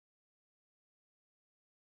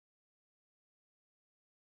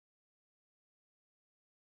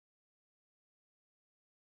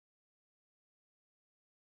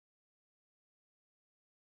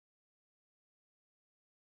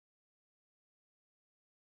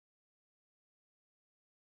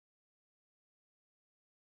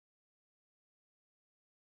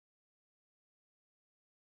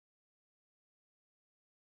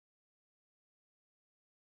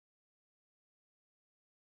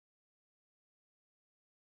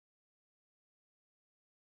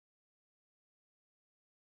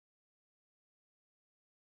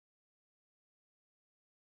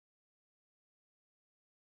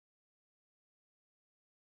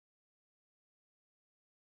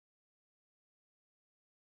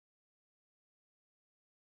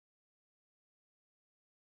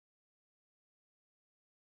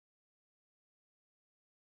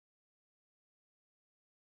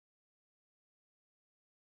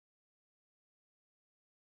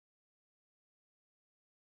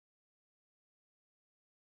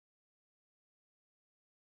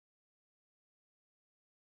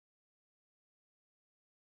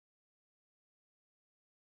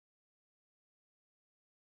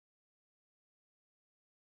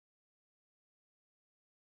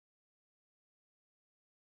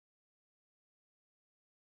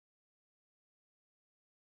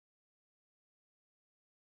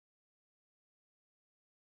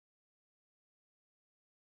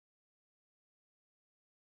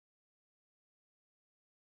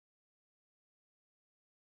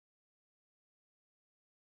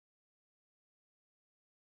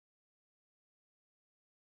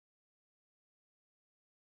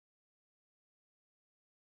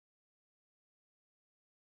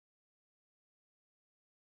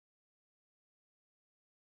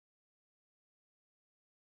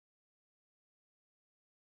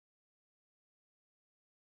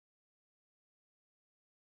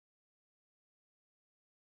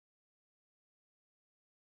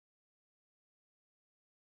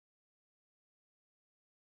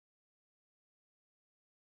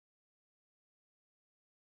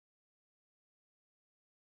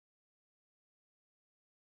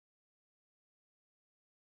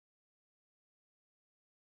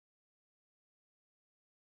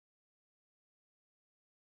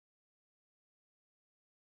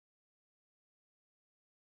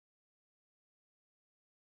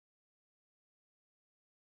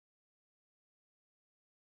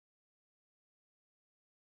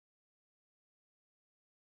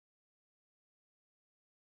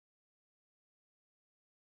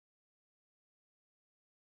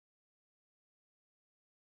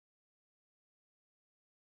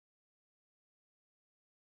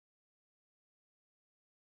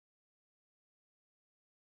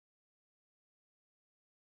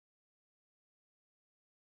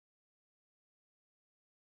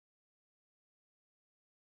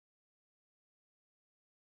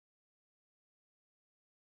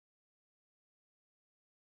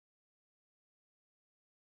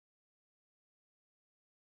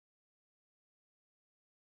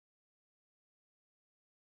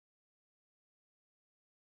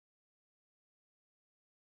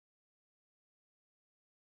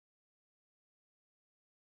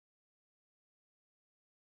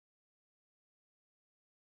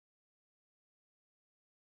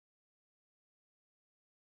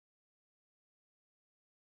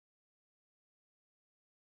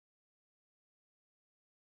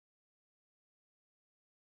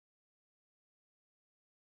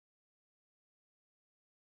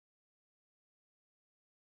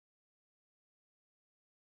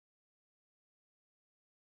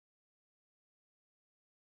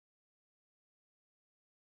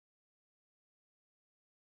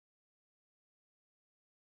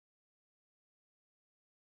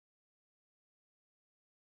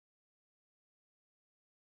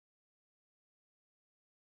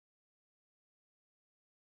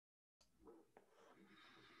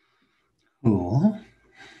Cool.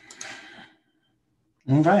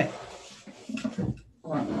 All right.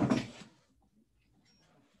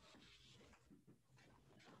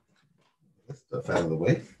 This stuff out of the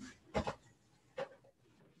way.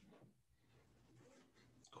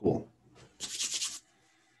 Cool.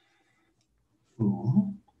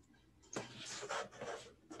 Cool.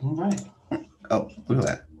 All right. Oh, look at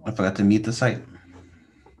that. I forgot to mute the site.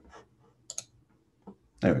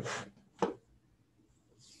 There we go.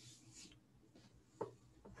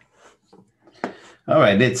 All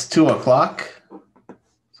right, it's 2 o'clock.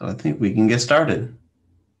 So I think we can get started.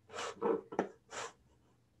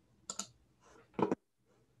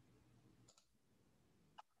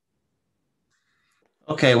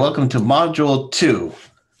 Okay, welcome to Module 2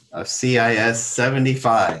 of CIS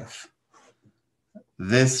 75.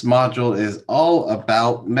 This module is all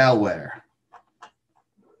about malware.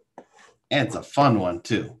 And it's a fun one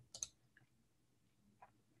too.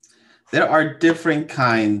 There are different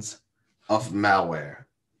kinds of malware.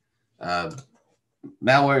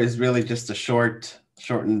 Malware is really just a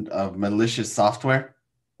shortened of malicious software.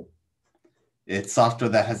 It's software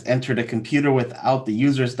that has entered a computer without the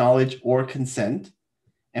user's knowledge or consent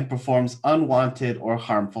and performs unwanted or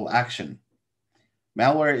harmful action.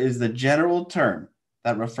 Malware is the general term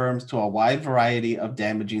that refers to a wide variety of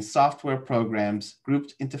damaging software programs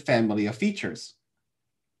grouped into family of features.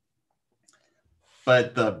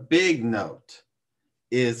 But the big note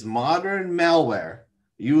is modern malware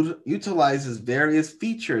utilizes various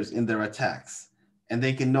features in their attacks, and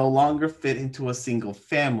they can no longer fit into a single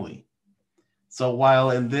family. So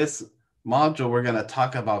while in this module, we're going to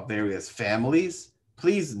talk about various families,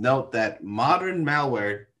 please note that modern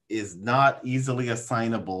malware is not easily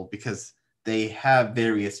assignable because they have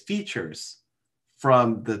various features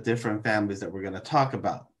from the different families that we're going to talk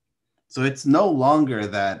about. So it's no longer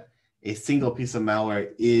that a single piece of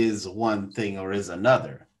malware is one thing or is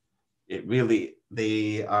another.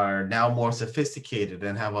 They are now more sophisticated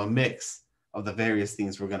and have a mix of the various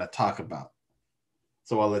things we're going to talk about.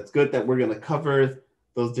 So while it's good that we're going to cover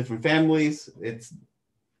those different families, it's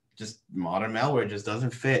just modern malware just doesn't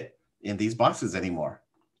fit in these boxes anymore.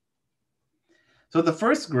 So the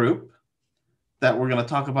first group that we're going to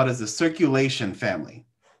talk about is the circulation family,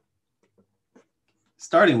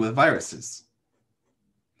 starting with viruses.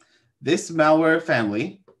 This malware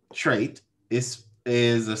family trait is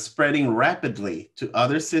spreading rapidly to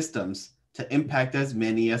other systems to impact as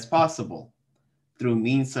many as possible through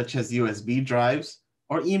means such as USB drives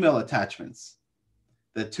or email attachments.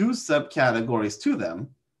 The two subcategories to them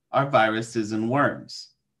are viruses and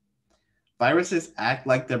worms. Viruses act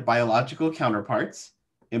like their biological counterparts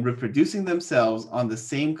in reproducing themselves on the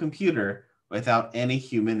same computer without any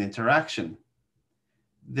human interaction.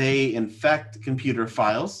 They infect computer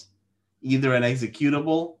files, either an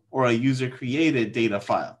executable or a user-created data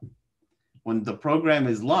file. When the program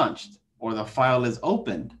is launched or the file is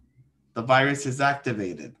opened, the virus is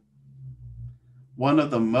activated. One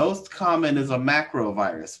of the most common is a macro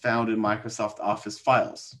virus found in Microsoft Office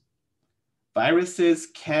files. Viruses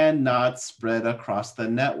cannot spread across the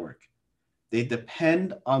network. They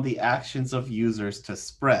depend on the actions of users to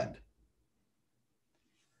spread.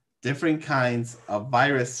 Different kinds of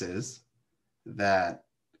viruses that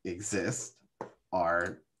exist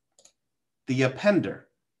are the appender.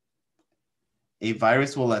 A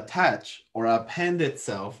virus will attach or append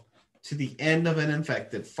itself to the end of an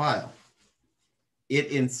infected file. It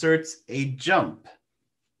inserts a jump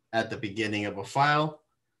at the beginning of a file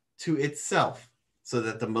to itself so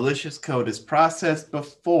that the malicious code is processed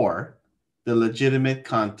before the legitimate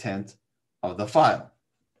content of the file.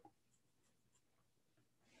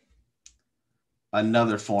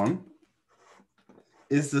 Another form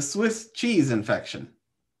is the Swiss cheese infection.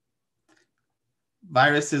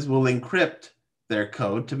 Viruses will encrypt their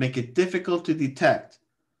code to make it difficult to detect,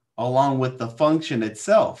 along with the function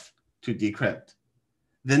itself to decrypt.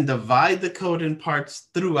 Then divide the code in parts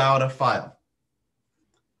throughout a file.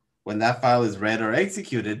 When that file is read or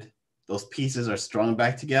executed, those pieces are strung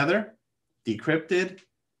back together, decrypted,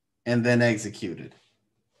 and then executed.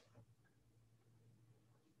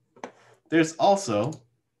 There's also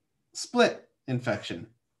split infection.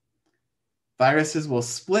 Viruses will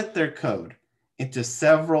split their code into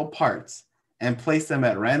several parts and place them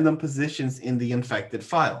at random positions in the infected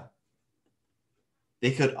file.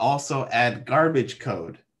 They could also add garbage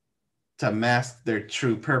code to mask their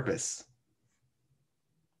true purpose.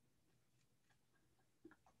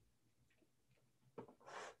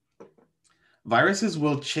 Viruses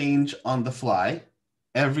will change on the fly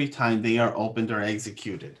every time they are opened or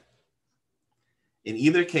executed. In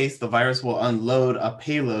either case, the virus will unload a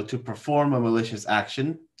payload to perform a malicious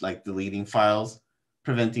action like deleting files,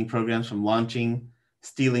 preventing programs from launching,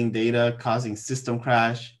 stealing data, causing system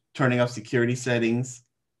crash, turning off security settings,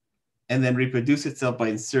 and then reproduce itself by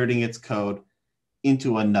inserting its code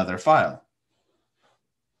into another file.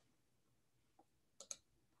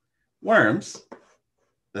 Worms,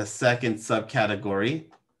 the second subcategory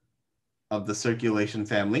of the circulation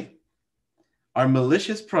family, are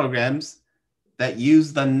malicious programs that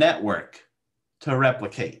use the network to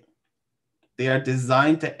replicate. They are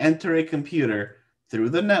designed to enter a computer through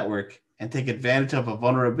the network and take advantage of a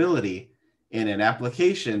vulnerability in an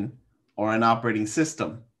application or an operating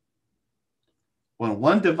system. When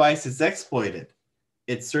one device is exploited,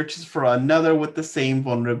 it searches for another with the same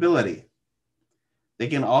vulnerability. They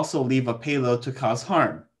can also leave a payload to cause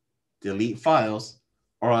harm, delete files,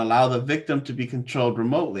 or allow the victim to be controlled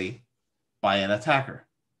remotely by an attacker.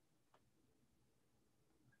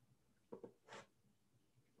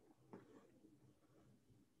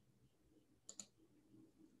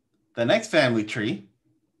 The next family tree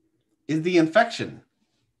is the infection,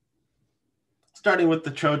 starting with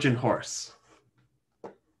the Trojan horse.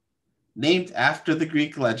 Named after the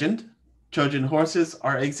Greek legend, Trojan horses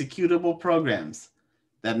are executable programs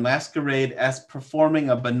that masquerade as performing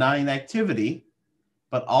a benign activity,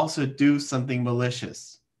 but also do something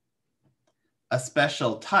malicious. A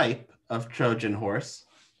special type of Trojan horse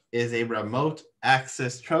is a remote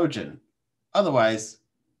access Trojan, otherwise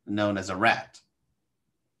known as a rat.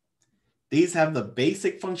 These have the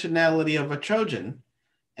basic functionality of a Trojan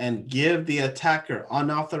and give the attacker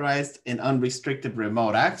unauthorized and unrestricted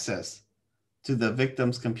remote access to the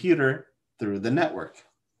victim's computer through the network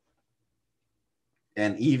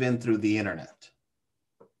and even through the internet.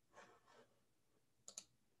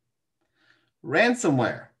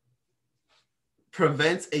 Ransomware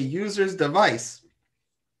prevents a user's device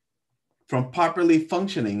from properly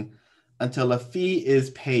functioning until a fee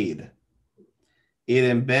is paid. It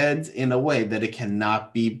embeds in a way that it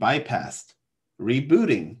cannot be bypassed.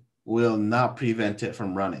 Rebooting will not prevent it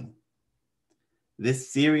from running.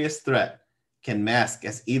 This serious threat can mask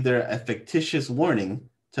as either a fictitious warning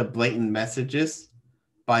to blatant messages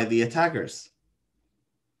by the attackers.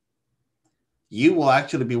 You will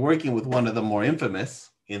actually be working with one of the more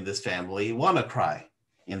infamous in this family, WannaCry,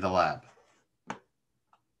 in the lab.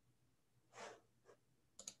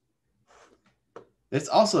 There's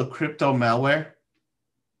also crypto malware.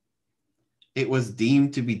 It was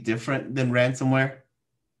deemed to be different than ransomware.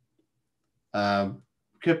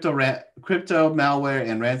 Crypto malware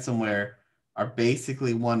and ransomware are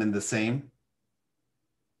basically one and the same,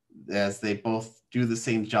 as they both do the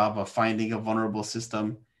same job of finding a vulnerable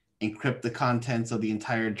system, encrypt the contents of the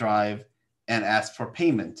entire drive, and ask for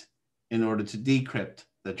payment in order to decrypt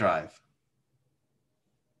the drive.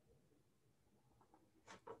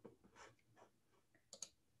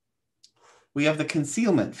 We have the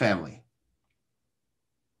concealment family.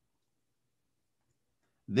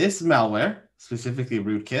 This malware, specifically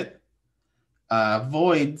rootkit,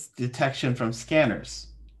 avoids detection from scanners.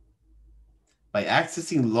 By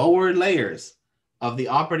accessing lower layers of the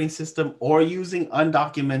operating system or using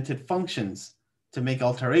undocumented functions to make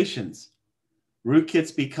alterations,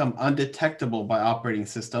 rootkits become undetectable by operating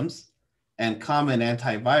systems and common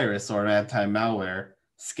antivirus or anti-malware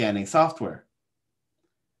scanning software.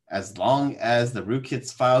 As long as the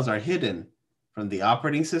rootkit's files are hidden from the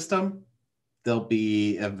operating system, they'll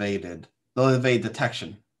evade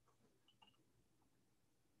detection.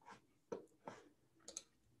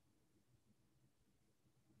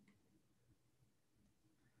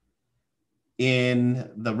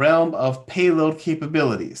 In the realm of payload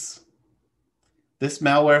capabilities, this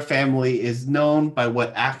malware family is known by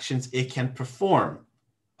what actions it can perform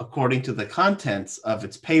according to the contents of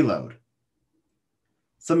its payload.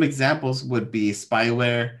 Some examples would be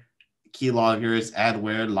spyware, keyloggers,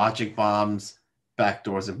 adware, logic bombs,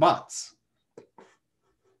 backdoors, and bots.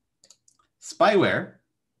 Spyware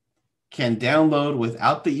can download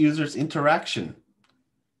without the user's interaction,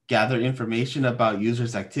 gather information about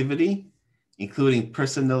users' activity, including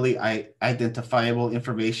personally identifiable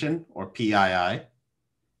information, or PII,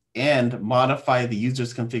 and modify the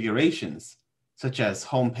user's configurations, such as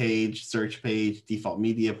homepage, search page, default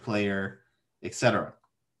media player, etc.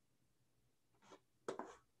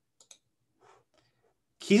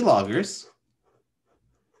 Keyloggers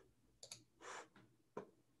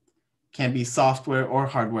can be software or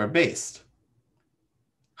hardware based.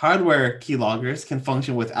 Hardware keyloggers can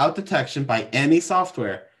function without detection by any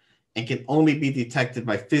software and can only be detected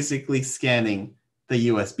by physically scanning the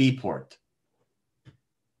USB port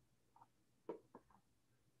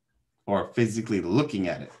or physically looking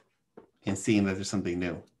at it and seeing that there's something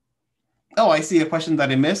new. Oh, I see a question that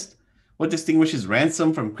I missed. What distinguishes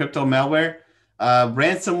ransom from crypto malware?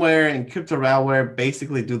 Ransomware and crypto malware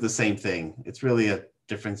basically do the same thing. It's really a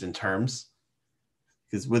difference in terms,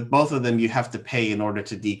 because with both of them, you have to pay in order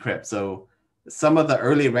to decrypt. So some of the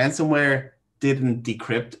early ransomware didn't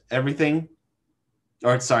decrypt everything,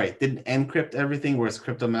 or sorry, didn't encrypt everything, whereas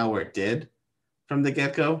crypto malware did from the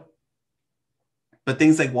get-go. But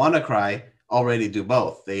things like WannaCry already do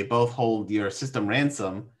both. They both hold your system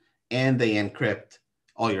ransom and they encrypt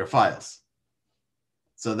all your files.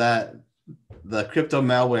 So that the crypto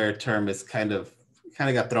malware term is kind of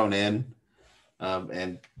got thrown in,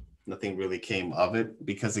 and nothing really came of it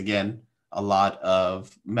because again, a lot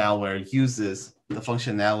of malware uses the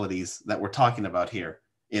functionalities that we're talking about here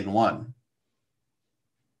in one.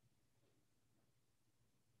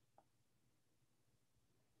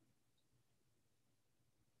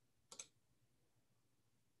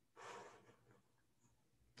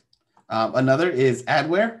 Another is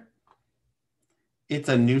adware. It's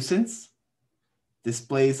a nuisance,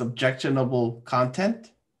 displays objectionable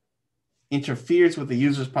content, interferes with the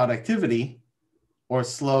user's productivity, or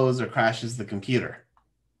slows or crashes the computer.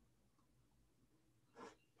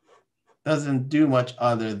 Doesn't do much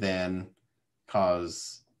other than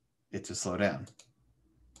cause it to slow down.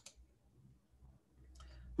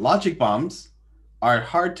 Logic bombs are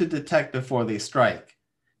hard to detect before they strike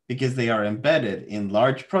because they are embedded in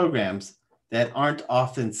large programs that aren't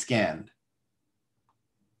often scanned.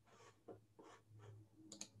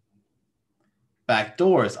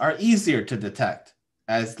 Backdoors are easier to detect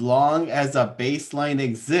as long as a baseline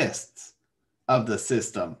exists of the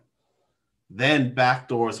system. Then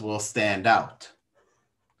backdoors will stand out.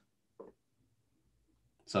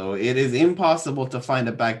 So it is impossible to find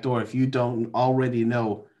a backdoor if you don't already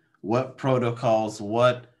know what protocols,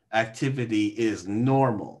 what activity is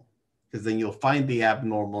normal, because then you'll find the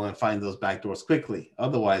abnormal and find those backdoors quickly.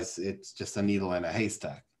 Otherwise, it's just a needle in a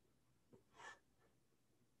haystack.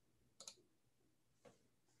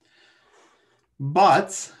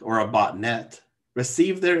 Bots, or a botnet,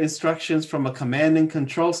 receive their instructions from a command and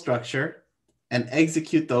control structure and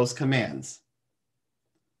execute those commands.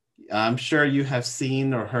 I'm sure you have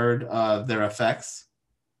seen or heard of their effects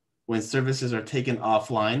when services are taken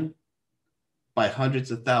offline by hundreds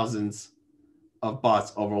of thousands of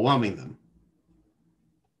bots overwhelming them.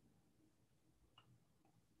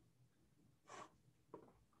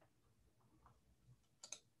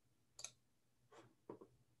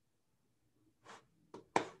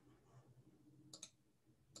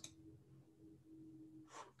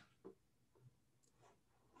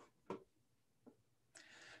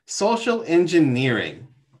 Social engineering.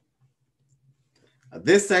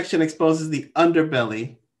 This section exposes the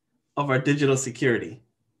underbelly of our digital security.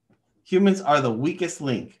 Humans are the weakest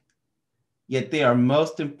link, yet they are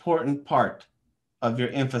most important part of your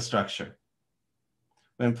infrastructure.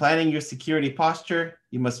 When planning your security posture,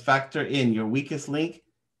 you must factor in your weakest link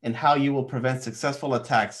and how you will prevent successful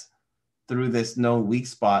attacks through this known weak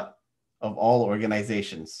spot of all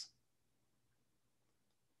organizations.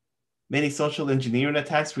 Many social engineering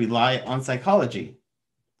attacks rely on psychology,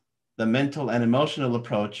 the mental and emotional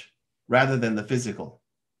approach, rather than the physical.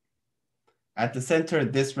 At the center,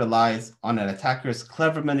 this relies on an attacker's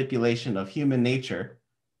clever manipulation of human nature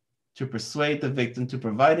to persuade the victim to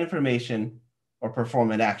provide information or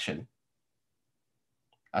perform an action.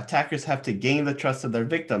 Attackers have to gain the trust of their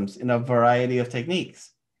victims in a variety of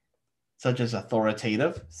techniques, such as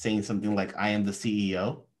authoritative, saying something like, I am the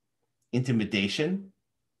CEO, intimidation,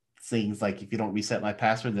 things like, if you don't reset my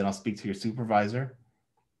password, then I'll speak to your supervisor,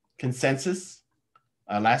 consensus,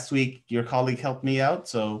 last week your colleague helped me out,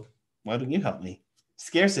 so why don't you help me?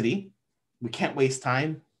 Scarcity, we can't waste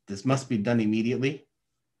time, this must be done immediately,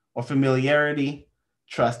 or familiarity,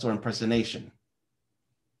 trust, or impersonation.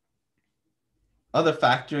 Other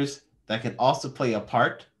factors that can also play a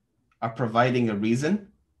part are providing a reason.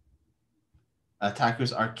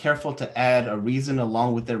 Attackers are careful to add a reason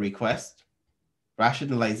along with their request.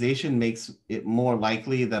 Rationalization makes it more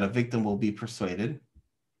likely that a victim will be persuaded.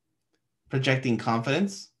 Projecting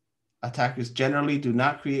confidence. Attackers generally do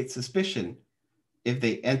not create suspicion if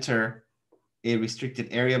they enter a restricted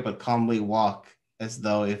area but calmly walk as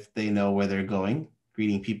though if they know where they're going,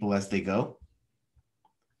 greeting people as they go.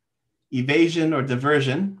 Evasion or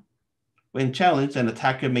diversion. When challenged, an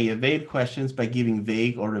attacker may evade questions by giving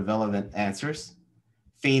vague or irrelevant answers,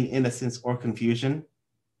 feign innocence or confusion,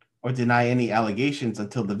 or deny any allegations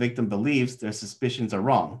until the victim believes their suspicions are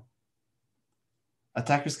wrong.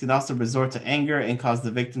 Attackers can also resort to anger and cause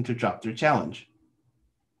the victim to drop their challenge.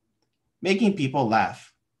 Making people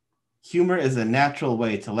laugh. Humor is a natural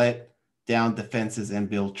way to let down defenses and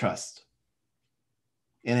build trust.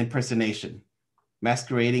 and impersonation,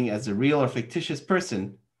 masquerading as a real or fictitious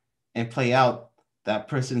person and play out that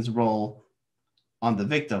person's role on the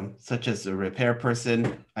victim, such as a repair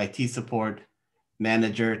person, IT support,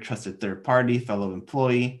 manager, trusted third party, fellow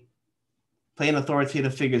employee. Playing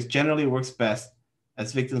authoritative figures generally works best,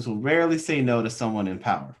 as victims will rarely say no to someone in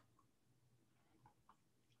power.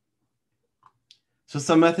 So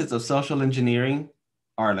some methods of social engineering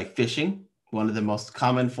are like phishing, one of the most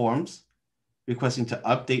common forms, requesting to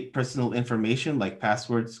update personal information like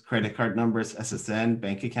passwords, credit card numbers, SSN,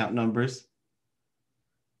 bank account numbers.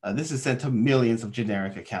 This is sent to millions of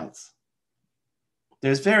generic accounts.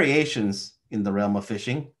 There's variations in the realm of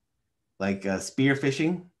phishing, like spear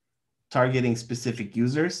phishing, targeting specific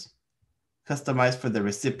users, customized for the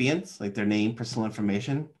recipients, like their name, personal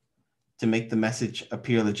information, to make the message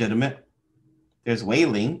appear legitimate. There's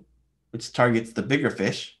whaling, which targets the bigger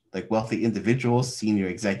fish, like wealthy individuals, senior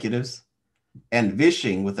executives, and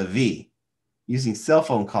vishing with a V, using cell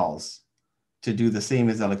phone calls to do the same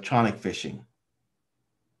as electronic phishing.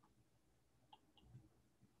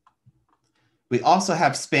 We also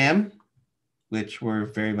have spam, which we're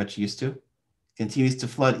very much used to. Continues to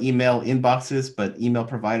flood email inboxes, but email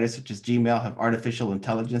providers such as Gmail have artificial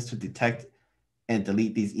intelligence to detect and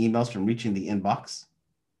delete these emails from reaching the inbox.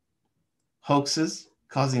 Hoaxes,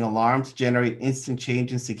 causing alarm to generate instant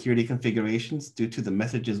change in security configurations due to the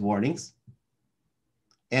message's warnings.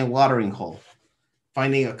 And watering hole,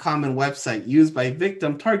 finding a common website used by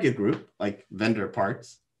victim target group, like vendor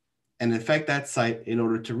parts, and infect that site in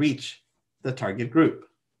order to reach the target group.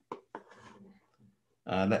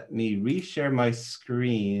 Let me reshare my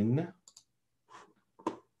screen.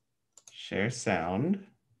 Share sound.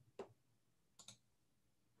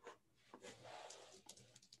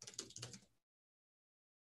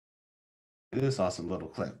 This awesome little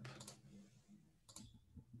clip.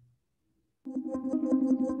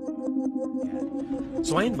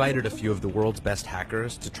 So I invited a few of the world's best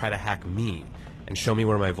hackers to try to hack me and show me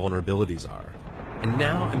where my vulnerabilities are. And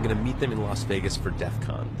now I'm going to meet them in Las Vegas for DEF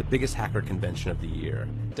CON, the biggest hacker convention of the year.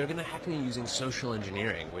 They're going to hack me using social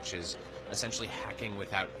engineering, which is essentially hacking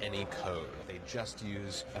without any code. They just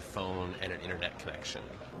use a phone and an internet connection.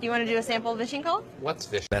 Do you want to do a sample phishing call? What's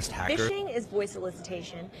phishing? Best hacker? Phishing is voice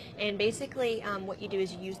solicitation, and basically what you do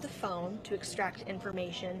is you use the phone to extract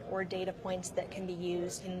information or data points that can be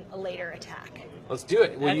used in a later attack. Let's do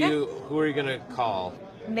it. Okay. Who are you going to call?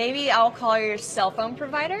 Maybe I'll call your cell phone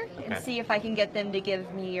provider and see if I can get them to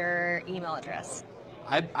give me your email address.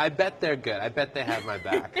 I bet they're good. I bet they have my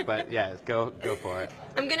back. But yeah, go for it.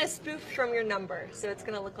 I'm going to spoof from your number, so it's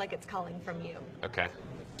going to look like it's calling from you. Okay.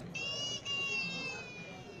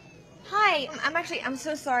 Hi, I'm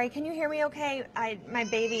so sorry. Can you hear me okay? My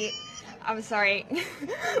baby, I'm sorry.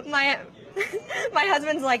 my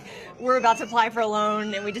husband's like, we're about to apply for a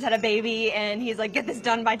loan and we just had a baby and he's like, get this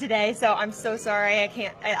done by today. So I'm so sorry. I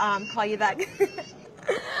can't call you back.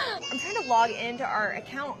 I'm trying to log into our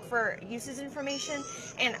account for uses information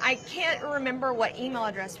and I can't remember what email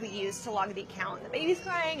address we used to log the account. The baby's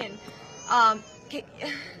crying and can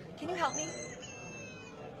you help me?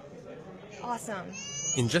 Awesome.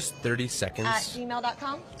 In just 30 seconds, At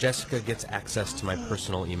gmail.com? Jessica gets access to my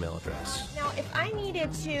personal email address. Now, if I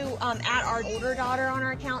needed to add our older daughter on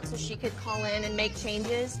our account so she could call in and make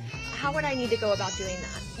changes, how would I need to go about doing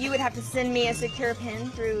that? You would have to send me a secure PIN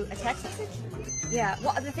through a text message? Yeah,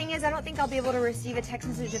 well, the thing is, I don't think I'll be able to receive a text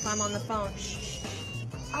message if I'm on the phone. Shh.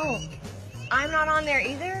 Oh, I'm not on there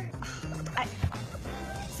either?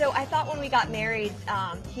 So I thought when we got married,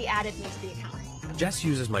 he added me to the account. Jess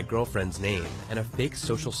uses my girlfriend's name and a fake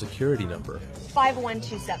social security number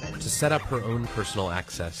 5127 to set up her own personal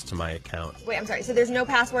access to my account. Wait, I'm sorry, so there's no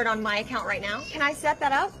password on my account right now? Can I set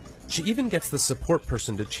that up? She even gets the support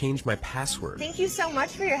person to change my password. Thank you so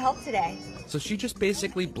much for your help today. So she just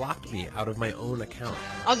basically blocked me out of my own account.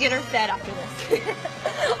 I'll get her fed after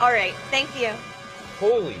this. All right, thank you.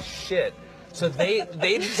 Holy shit. So they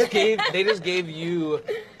just gave you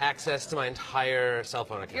access to my entire cell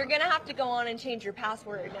phone account. You're gonna have to go on and change your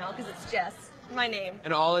password now because it's Jess, my name.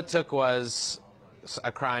 And all it took was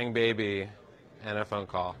a crying baby and a phone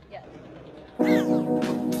call. Yeah.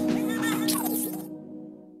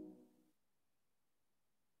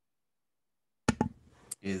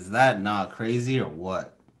 Is that not crazy or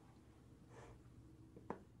what?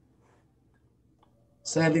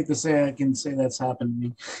 Sadly to say, I can say that's happened to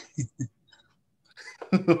me.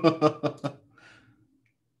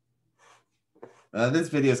 This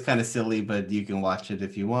video is kind of silly, but you can watch it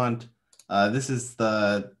if you want. This is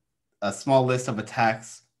a small list of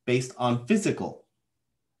attacks based on physical.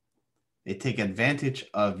 They take advantage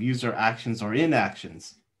of user actions or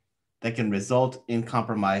inactions that can result in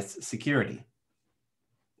compromised security.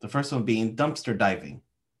 The first one being dumpster diving.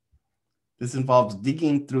 This involves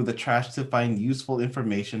digging through the trash to find useful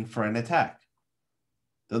information for an attack.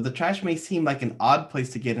 Though the trash may seem like an odd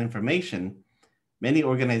place to get information, many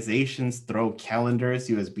organizations throw calendars,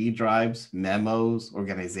 USB drives, memos,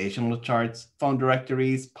 organizational charts, phone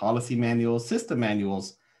directories, policy manuals, system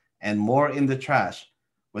manuals, and more in the trash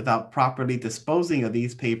without properly disposing of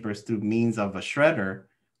these papers through means of a shredder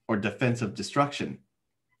or defensive destruction.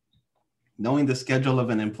 Knowing the schedule of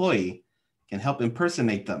an employee can help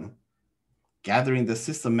impersonate them. Gathering the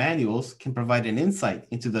system manuals can provide an insight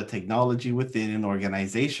into the technology within an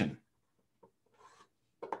organization.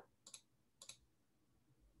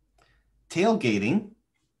 Tailgating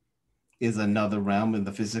is another realm in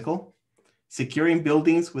the physical. Securing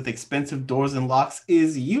buildings with expensive doors and locks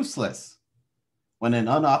is useless when an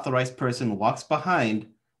unauthorized person walks behind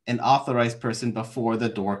an authorized person before the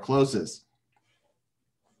door closes.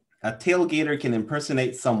 A tailgater can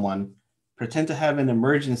impersonate someone, pretend to have an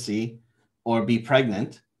emergency or be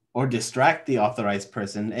pregnant, or distract the authorized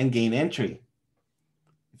person and gain entry.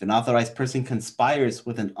 If an authorized person conspires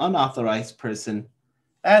with an unauthorized person,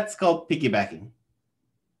 that's called piggybacking.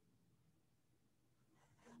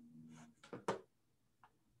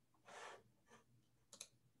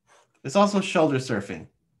 There's also shoulder surfing.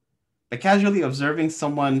 By casually observing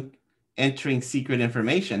someone entering secret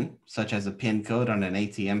information, such as a PIN code on an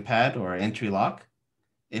ATM pad or entry lock,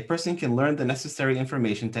 a person can learn the necessary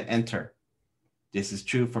information to enter. This is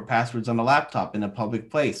true for passwords on a laptop in a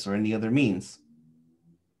public place or any other means.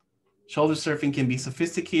 Shoulder surfing can be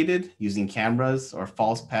sophisticated using cameras or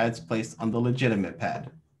false pads placed on the legitimate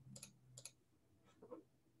pad.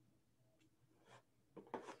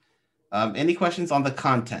 Any questions on the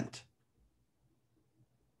content?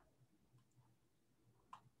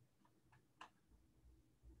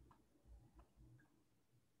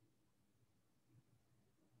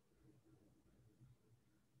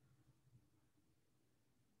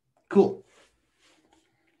 Cool.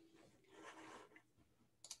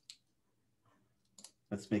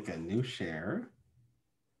 Let's make a new share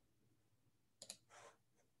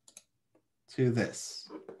to this.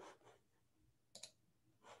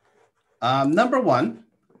 Number one,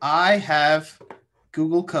 I have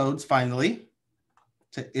Google codes finally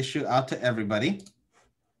to issue out to everybody.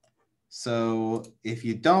 So if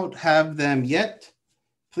you don't have them yet,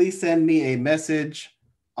 please send me a message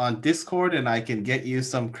on Discord and I can get you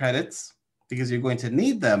some credits because you're going to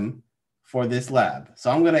need them for this lab. So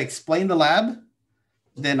I'm going to explain the lab,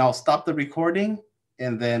 then I'll stop the recording,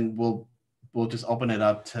 and then we'll just open it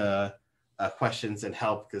up to questions and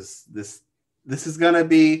help, because this is going to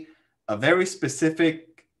be a very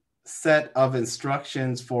specific set of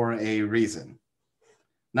instructions for a reason.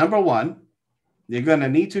 Number one, you're going to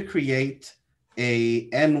need to create a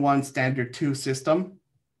N1 standard 2 system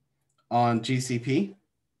on GCP.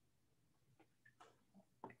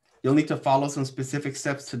 You'll need to follow some specific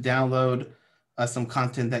steps to download some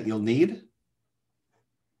content that you'll need.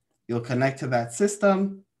 You'll connect to that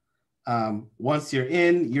system. Once you're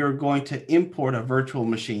in, you're going to import a virtual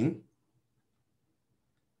machine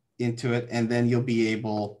into it, and then you'll be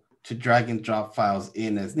able to drag and drop files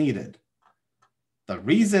in as needed. The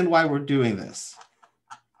reason why we're doing this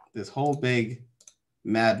whole big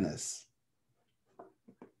madness,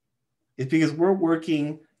 is because we're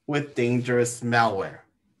working with dangerous malware.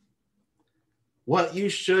 What you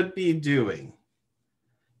should be doing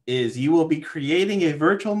is you will be creating a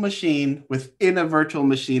virtual machine within a virtual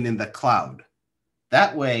machine in the cloud.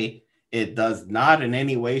 That way, it does not in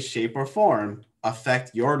any way, shape, or form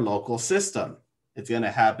affect your local system. It's going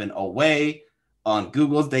to happen away on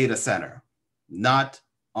Google's data center, not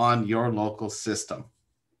on your local system.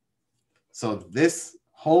 So this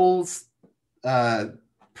whole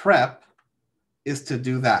prep is to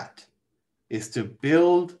do that, is to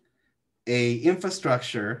build a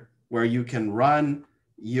infrastructure where you can run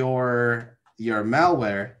your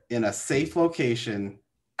malware in a safe location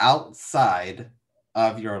outside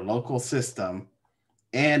of your local system.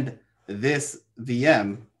 And this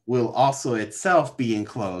VM will also itself be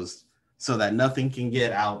enclosed so that nothing can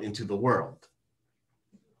get out into the world.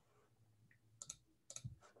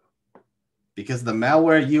 Because the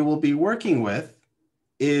malware you will be working with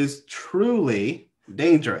is truly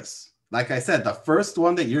dangerous. Like I said, the first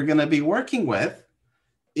one that you're going to be working with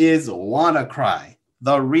is WannaCry,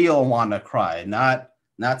 the real WannaCry, not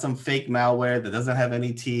some fake malware that doesn't have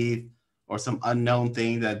any teeth or some unknown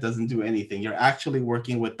thing that doesn't do anything. You're actually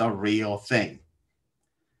working with the real thing.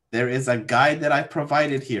 There is a guide that I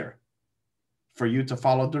provided here for you to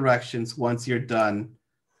follow directions once you're done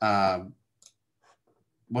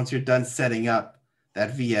once you're done setting up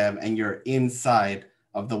that VM and you're inside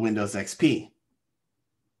of the Windows XP.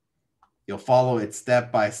 You'll follow it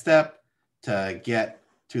step by step to get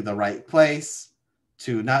to the right place.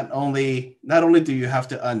 To not only do you have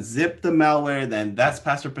to unzip the malware, then that's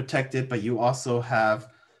password protected, but you also have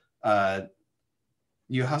to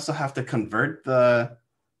convert the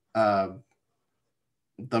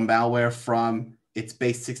malware from its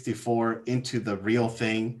base 64 into the real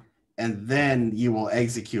thing, and then you will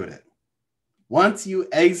execute it. Once you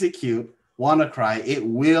execute WannaCry, it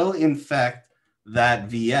will infect that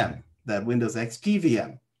VM, that Windows XP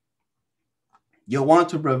VM. You'll want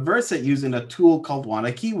to reverse it using a tool called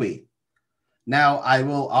WannaKiwi. Now, I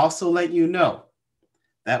will also let you know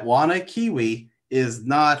that WannaKiwi is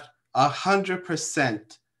not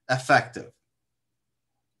 100% effective.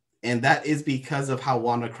 And that is because of how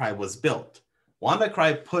WannaCry was built.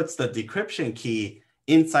 WannaCry puts the decryption key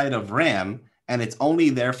inside of RAM, and it's only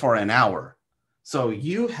there for an hour. So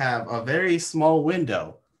you have a very small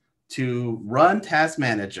window to run Task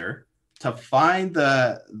Manager, to find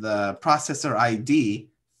the processor ID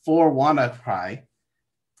for WannaCry,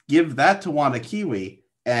 give that to WannaKiwi,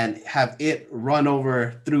 and have it run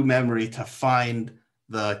over through memory to find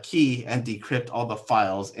the key and decrypt all the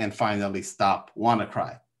files and finally stop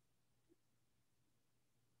WannaCry.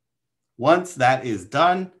 Once that is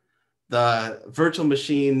done, the virtual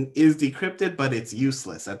machine is decrypted, but it's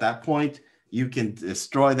useless. At that point, you can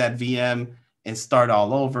destroy that VM and start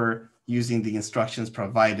all over using the instructions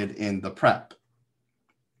provided in the prep.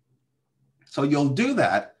 So you'll do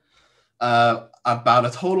that about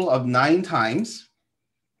a total of 9 times,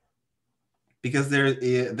 because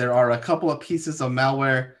there are a couple of pieces of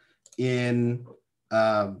malware in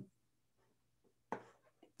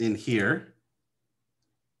here,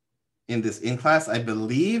 in this in class. I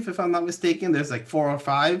believe, if I'm not mistaken, there's like 4 or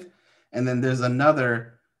 5, and then there's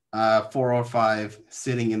another 4 or 5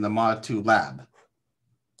 sitting in the Mod 2 lab.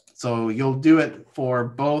 So you'll do it for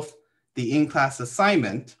both the in-class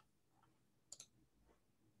assignment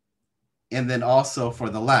and then also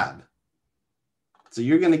for the lab. So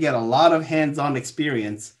you're going to get a lot of hands-on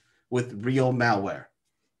experience with real malware.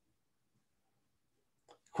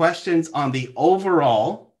 Questions on the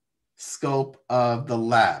overall scope of the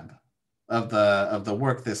lab, of the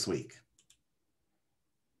work this week?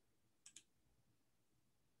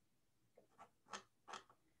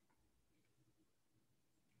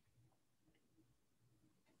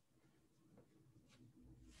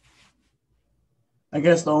 I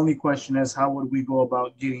guess the only question is, how would we go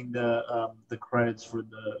about getting the credits for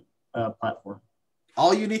the platform?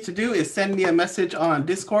 All you need to do is send me a message on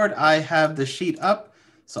Discord. I have the sheet up,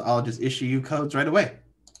 so I'll just issue you codes right away.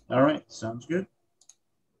 All right, sounds good.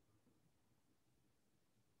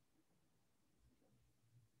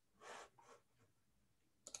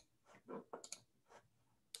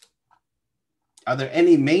 Are there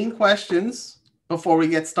any main questions before we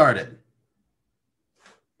get started?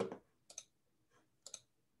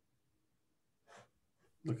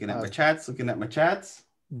 Looking at my chats.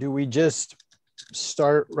 Do we just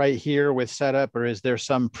start right here with setup, or is there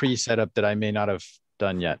some pre-setup that I may not have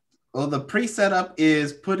done yet? Well, the pre-setup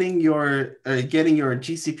is getting your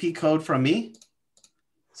GCP code from me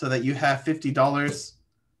so that you have $50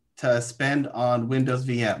 to spend on Windows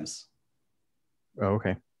VMs. Oh,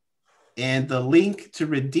 okay. And the link to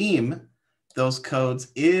redeem those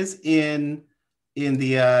codes is in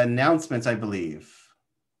the announcements, I believe.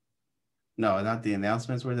 No, not the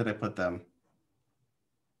announcements. Where did I put them?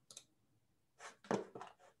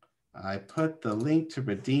 I put the link to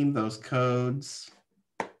redeem those codes,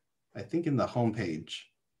 I think, in the homepage.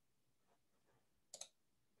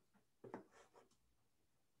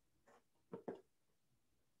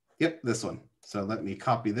 Yep, this one. So let me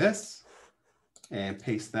copy this and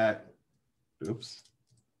paste that. Oops,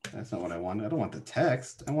 that's not what I want. I don't want the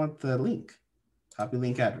text. I want the link. Copy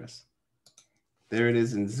link address. There it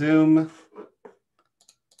is in Zoom.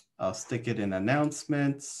 I'll stick it in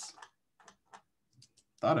announcements.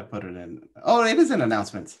 Thought I put it in. Oh, it is in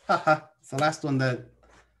announcements. Haha. It's the last one that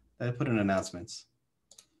I put in announcements.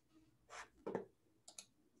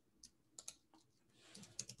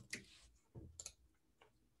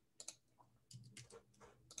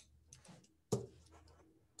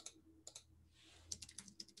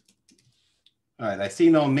 All right, I see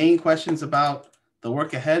no main questions about the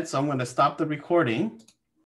work ahead, so I'm going to stop the recording.